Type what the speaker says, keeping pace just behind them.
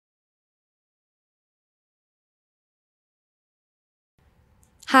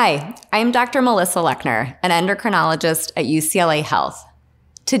Hi, I'm Dr. Melissa Lechner, an endocrinologist at UCLA Health.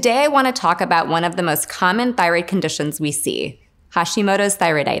 Today I want to talk about one of the most common thyroid conditions we see, Hashimoto's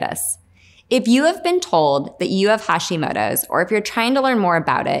thyroiditis. If you have been told that you have Hashimoto's, or if you're trying to learn more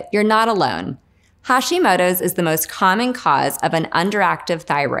about it, you're not alone. Hashimoto's is the most common cause of an underactive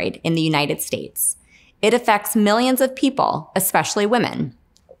thyroid in the United States. It affects millions of people, especially women.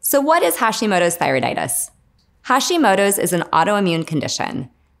 So what is Hashimoto's thyroiditis? Hashimoto's is an autoimmune condition.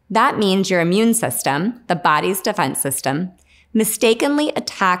 That means your immune system, the body's defense system, mistakenly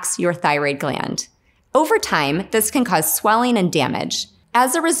attacks your thyroid gland. Over time, this can cause swelling and damage.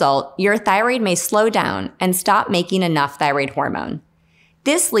 As a result, your thyroid may slow down and stop making enough thyroid hormone.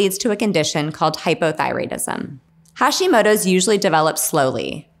 This leads to a condition called hypothyroidism. Hashimoto's usually develops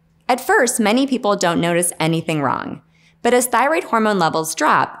slowly. At first, many people don't notice anything wrong. But as thyroid hormone levels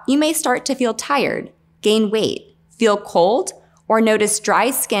drop, you may start to feel tired, gain weight, feel cold, or notice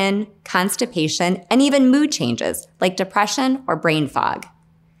dry skin, constipation, and even mood changes like depression or brain fog.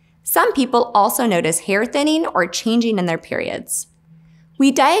 Some people also notice hair thinning or changing in their periods.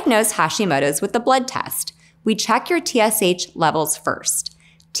 We diagnose Hashimoto's with a blood test. We check your TSH levels first.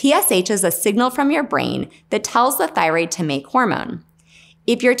 TSH is a signal from your brain that tells the thyroid to make hormone.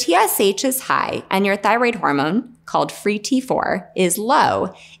 If your TSH is high and your thyroid hormone, called free T4, is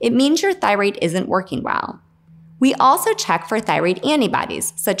low, it means your thyroid isn't working well. We also check for thyroid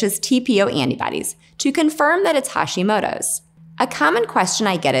antibodies, such as TPO antibodies, to confirm that it's Hashimoto's. A common question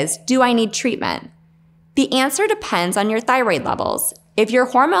I get is, do I need treatment? The answer depends on your thyroid levels. If your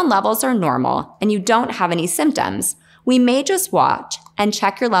hormone levels are normal and you don't have any symptoms, we may just watch and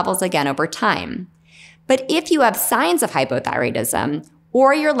check your levels again over time. But if you have signs of hypothyroidism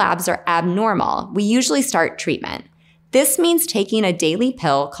or your labs are abnormal, we usually start treatment. This means taking a daily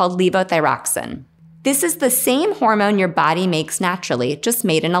pill called levothyroxine. This is the same hormone your body makes naturally, just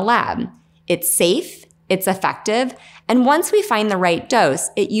made in a lab. It's safe, it's effective, and once we find the right dose,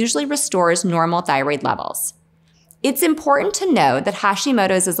 it usually restores normal thyroid levels. It's important to know that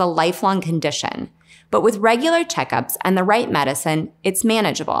Hashimoto's is a lifelong condition, but with regular checkups and the right medicine, it's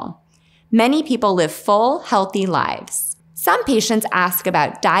manageable. Many people live full, healthy lives. Some patients ask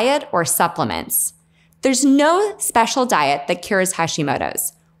about diet or supplements. There's no special diet that cures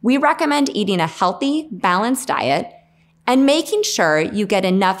Hashimoto's. We recommend eating a healthy, balanced diet and making sure you get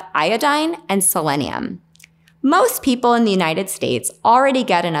enough iodine and selenium. Most people in the United States already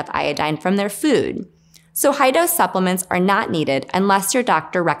get enough iodine from their food, so high-dose supplements are not needed unless your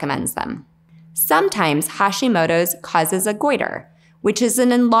doctor recommends them. Sometimes Hashimoto's causes a goiter, which is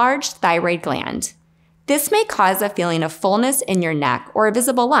an enlarged thyroid gland. This may cause a feeling of fullness in your neck or a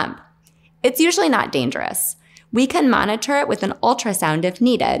visible lump. It's usually not dangerous. We can monitor it with an ultrasound if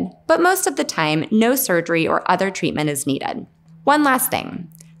needed, but most of the time, no surgery or other treatment is needed. One last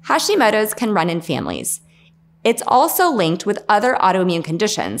thing, Hashimoto's can run in families. It's also linked with other autoimmune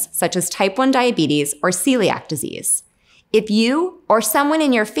conditions, such as type 1 diabetes or celiac disease. If you or someone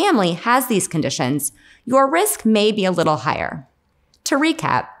in your family has these conditions, your risk may be a little higher. To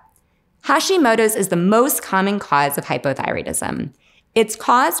recap, Hashimoto's is the most common cause of hypothyroidism. It's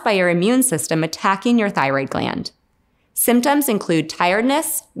caused by your immune system attacking your thyroid gland. Symptoms include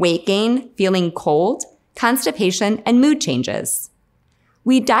tiredness, weight gain, feeling cold, constipation, and mood changes.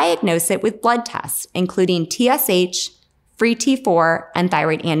 We diagnose it with blood tests, including TSH, free T4, and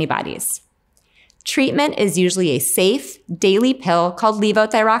thyroid antibodies. Treatment is usually a safe, daily pill called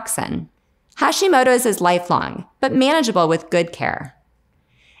levothyroxine. Hashimoto's is lifelong, but manageable with good care.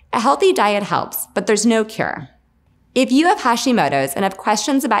 A healthy diet helps, but there's no cure. If you have Hashimoto's and have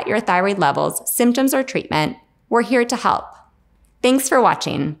questions about your thyroid levels, symptoms, or treatment, we're here to help. Thanks for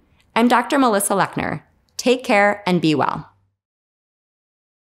watching. I'm Dr. Melissa Lechner. Take care and be well.